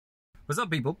What's up,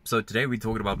 people? So today we're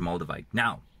talking about Moldavite.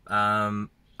 Now,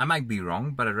 I might be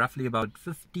wrong, but roughly about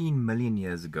 15 million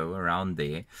years ago, around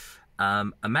there, a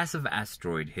massive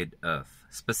asteroid hit Earth,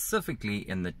 specifically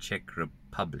in the Czech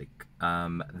Republic,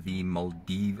 the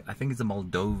Maldive, I think it's the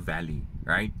Moldove Valley,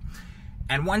 right?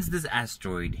 And once this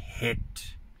asteroid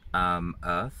hit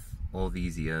Earth all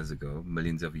these years ago,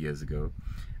 millions of years ago,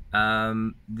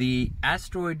 the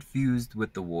asteroid fused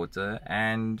with the water,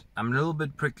 and I'm a little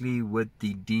bit prickly with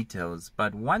the details,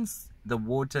 but once the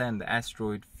water and the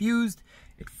asteroid fused,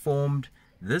 it formed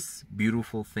this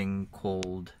beautiful thing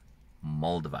called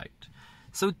Moldavite.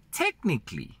 So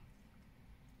technically,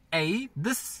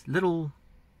 this little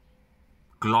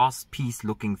glass piece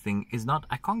looking thing is not,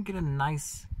 I can't get a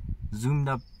nice zoomed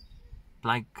up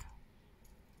like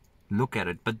look at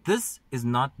it, but this is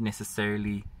not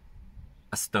necessarily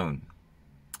a stone,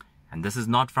 and this is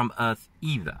not from Earth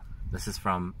either. This is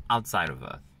from outside of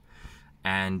Earth,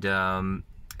 and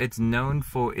it's known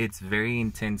for its very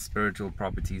intense spiritual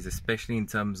properties, especially in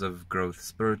terms of growth,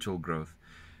 spiritual growth.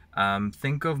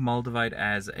 Think of Moldavite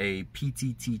as a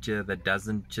PT teacher that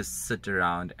doesn't just sit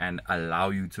around and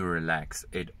allow you to relax.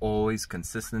 It always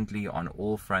consistently on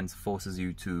all fronts forces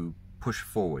you to push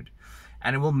forward.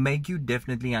 And it will make you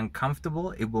definitely uncomfortable.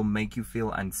 It will make you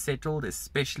feel unsettled,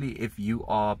 especially if you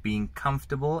are being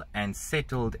comfortable and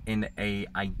settled in an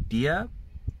idea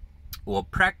or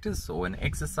practice or an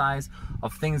exercise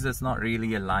of things that's not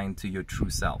really aligned to your true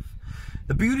self.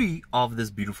 The beauty of this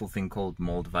beautiful thing called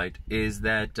Moldavite is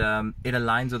that it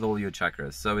aligns with all your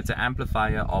chakras. So it's an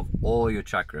amplifier of all your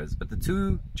chakras. But the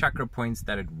two chakra points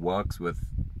that it works with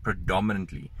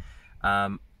predominantly,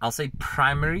 I'll say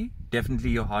primary, definitely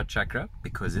your heart chakra,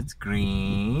 because it's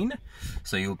green.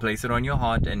 So you'll place it on your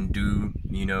heart and do,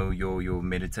 you know, your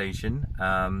meditation.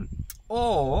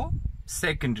 Or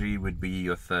secondary would be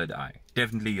your third eye,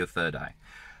 definitely your third eye.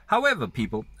 However,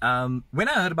 people, when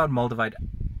I heard about Moldavite,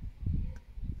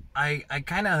 I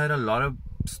kind of heard a lot of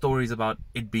stories about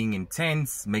it being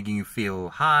intense, making you feel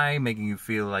high, making you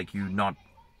feel like you're not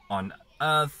on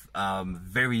Earth,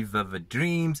 very vivid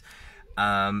dreams.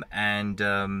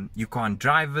 You can't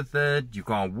drive with it, you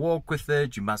can't walk with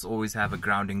it, you must always have a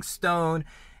grounding stone.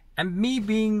 And me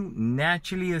being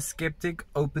naturally a skeptic,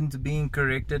 open to being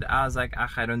corrected, I was like,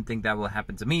 I don't think that will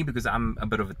happen to me, because I'm a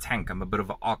bit of a tank, I'm a bit of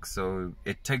an ox, so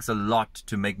it takes a lot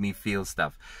to make me feel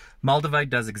stuff. Moldavite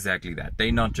does exactly that.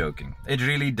 They're not joking. It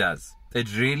really does.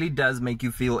 It really does make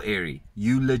you feel airy.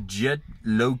 You legit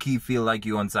low-key feel like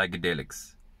you're on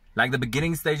psychedelics. Like the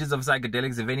beginning stages of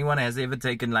psychedelics, if anyone has ever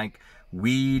taken like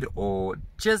weed or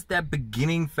just that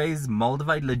beginning phase,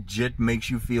 Moldavite legit makes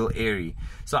you feel airy.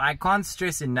 So I can't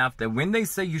stress enough that when they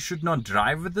say you should not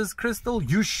drive with this crystal,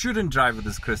 you shouldn't drive with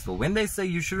this crystal. When they say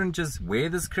you shouldn't just wear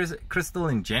this crystal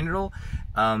in general,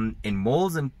 in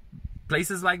malls and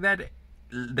places like that,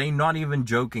 they're not even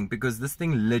joking, because this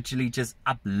thing literally just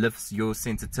uplifts your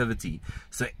sensitivity.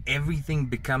 So everything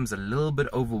becomes a little bit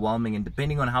overwhelming, and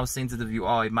depending on how sensitive you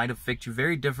are, it might affect you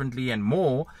very differently and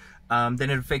more than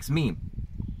it affects me.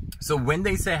 So when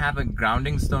they say have a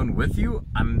grounding stone with you,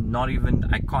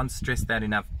 I can't stress that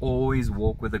enough. Always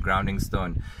walk with a grounding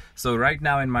stone. So right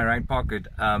now in my right pocket,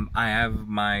 I have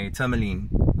my tourmaline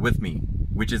with me,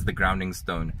 which is the grounding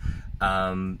stone.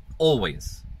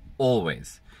 Always.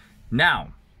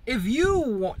 Now, if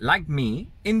you, like me,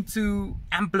 into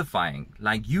amplifying,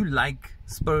 like you like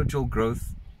spiritual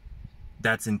growth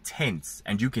that's intense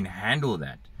and you can handle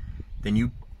that, then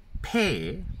you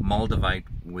pair Moldavite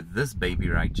with this baby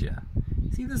right here.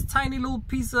 See this tiny little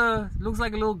piece of, looks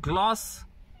like a little glass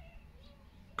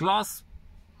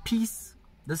piece?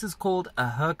 This is called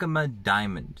a Hekimar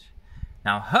Diamond.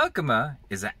 Now, Hekimar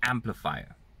is an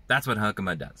amplifier. That's what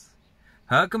Hekimar does.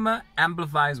 Hekimar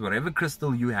amplifies whatever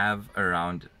crystal you have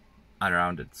around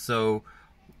it. So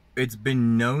it's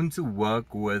been known to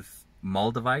work with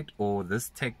Moldavite or this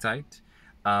Tektite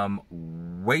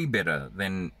way better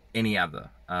than any other.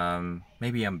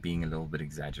 Maybe I'm being a little bit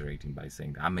exaggerating by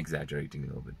saying that. I'm exaggerating a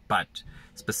little bit. But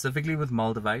specifically with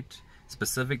Moldavite,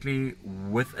 specifically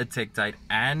with a Tektite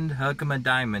and Hekimar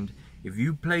Diamond, if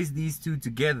you place these two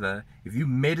together, if you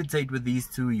meditate with these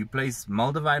two, you place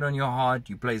Moldavite on your heart,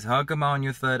 you place Hekimar on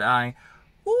your third eye.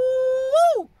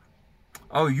 Ooh!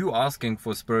 Oh, you asking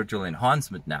for spiritual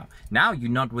enhancement now. Now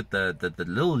you're not with the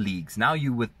little leagues. Now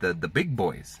you with the big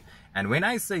boys. And when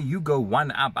I say you go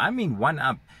one up, I mean one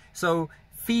up. So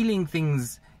feeling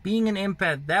things, being an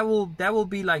empath, that will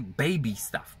be like baby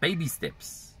stuff, baby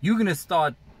steps. You're gonna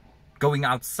start going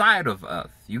outside of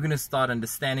Earth. You're gonna start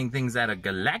understanding things at a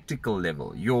galactical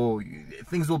level.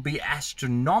 Things will be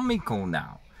astronomical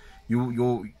now.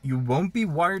 You won't be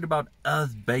worried about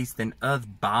earth-based and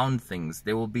earth-bound things.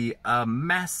 There will be a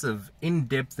massive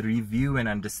in-depth review and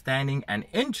understanding and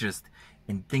interest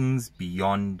in things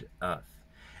beyond earth.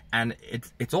 And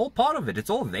it's all part of it. It's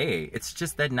all there. It's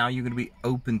just that now you're going to be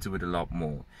open to it a lot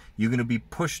more. You're going to be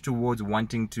pushed towards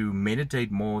wanting to meditate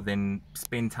more than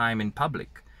spend time in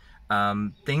public.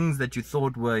 Things that you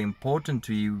thought were important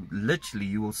to you, literally,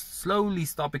 you will slowly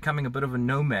start becoming a bit of a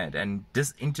nomad and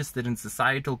disinterested in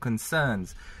societal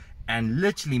concerns and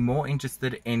literally more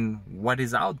interested in what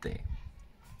is out there.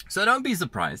 So don't be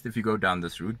surprised if you go down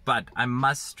this route, but I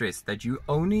must stress that you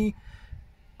only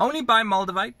buy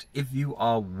Moldavite if you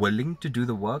are willing to do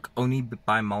the work. Only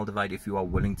buy Moldavite if you are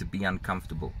willing to be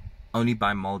uncomfortable. Only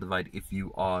buy Moldavite if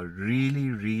you are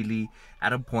really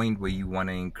at a point where you want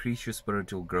to increase your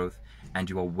spiritual growth and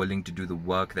you are willing to do the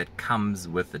work that comes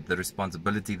with it, the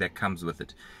responsibility that comes with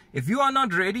it. If you are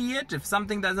not ready yet, if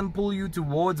something doesn't pull you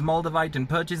towards Moldavite and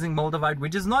purchasing Moldavite,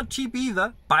 which is not cheap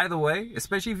either, by the way,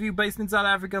 especially if you're based in South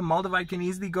Africa, Moldavite can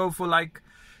easily go for like,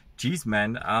 geez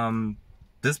man,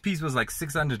 this piece was like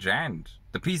 600 Rand.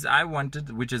 The piece I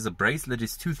wanted, which is a bracelet,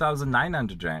 is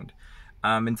 2,900 Rand.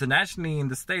 Internationally in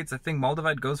the States, I think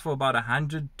Moldavite goes for about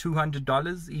 $100,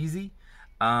 $200 easy.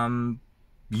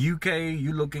 UK,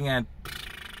 you're looking at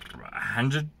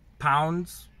 100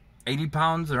 pounds, 80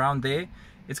 pounds, around there.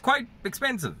 It's quite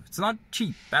expensive. It's not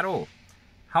cheap at all.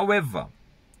 However,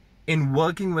 in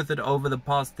working with it over the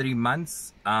past 3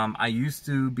 months, I used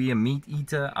to be a meat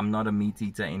eater. I'm not a meat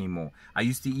eater anymore. I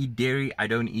used to eat dairy. I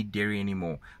don't eat dairy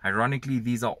anymore. Ironically,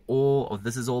 this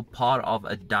is all part of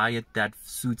a diet that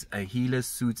suits a healer,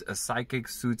 suits a psychic,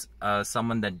 suits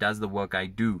someone that does the work I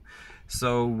do.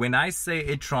 So when I say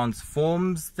it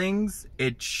transforms things,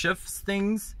 it shifts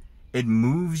things, it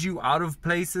moves you out of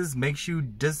places, makes you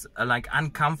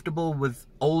uncomfortable with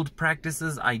old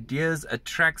practices, ideas,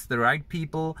 attracts the right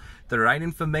people, the right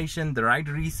information, the right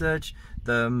research,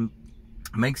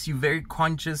 makes you very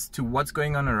conscious to what's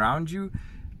going on around you.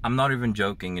 I'm not even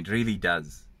joking. It really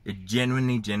does. It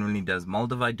genuinely does.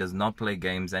 Moldavite does not play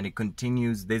games, and it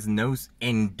continues. There's no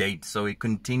end date, so it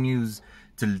continues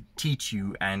to teach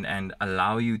you and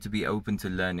allow you to be open to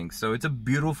learning. So it's a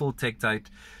beautiful tektite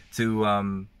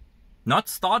to not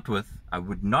start with. I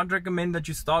would not recommend that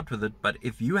you start with it, but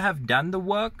if you have done the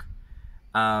work,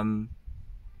 then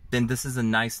this is a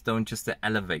nice stone just to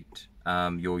elevate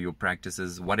your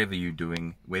practices, whatever you're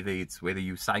doing, whether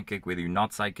you're psychic, whether you're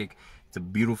not psychic. It's a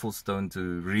beautiful stone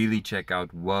to really check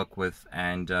out, work with,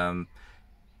 and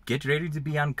get ready to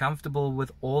be uncomfortable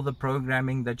with all the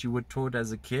programming that you were taught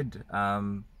as a kid,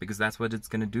 because that's what it's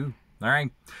going to do. All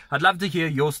right, I'd love to hear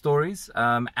your stories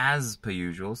as per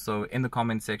usual. So in the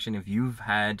comment section, if you've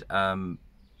had an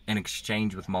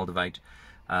exchange with Moldavite,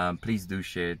 please do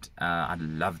share it. I'd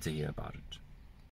love to hear about it.